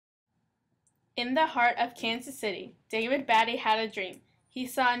In the heart of Kansas City, David Batty had a dream. He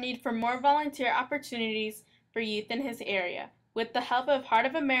saw a need for more volunteer opportunities for youth in his area. With the help of Heart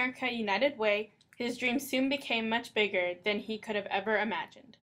of America United Way, his dream soon became much bigger than he could have ever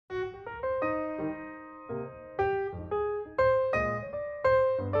imagined.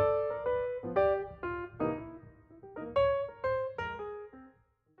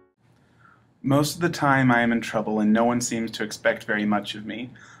 Most of the time I am in trouble and no one seems to expect very much of me.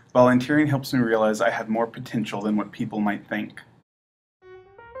 Volunteering helps me realize I have more potential than what people might think.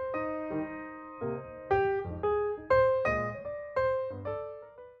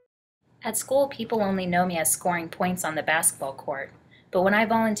 At school, people only know me as scoring points on the basketball court, but when I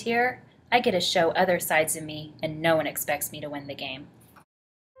volunteer, I get to show other sides of me and no one expects me to win the game.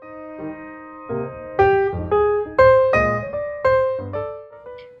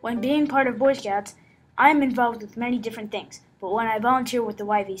 When being part of Boy Scouts, I'm involved with many different things, but when I volunteer with the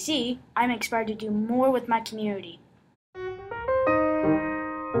YVC, I'm inspired to do more with my community.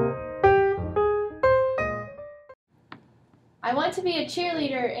 I want to be a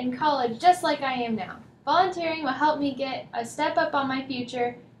cheerleader in college just like I am now. Volunteering will help me get a step up on my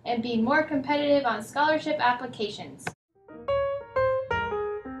future and be more competitive on scholarship applications.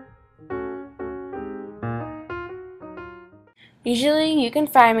 Usually you can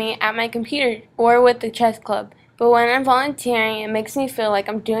find me at my computer or with the chess club, but when I'm volunteering it makes me feel like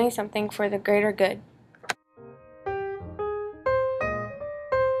I'm doing something for the greater good.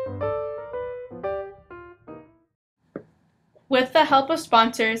 With the help of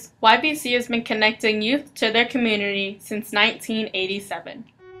sponsors, YVC has been connecting youth to their community since 1987.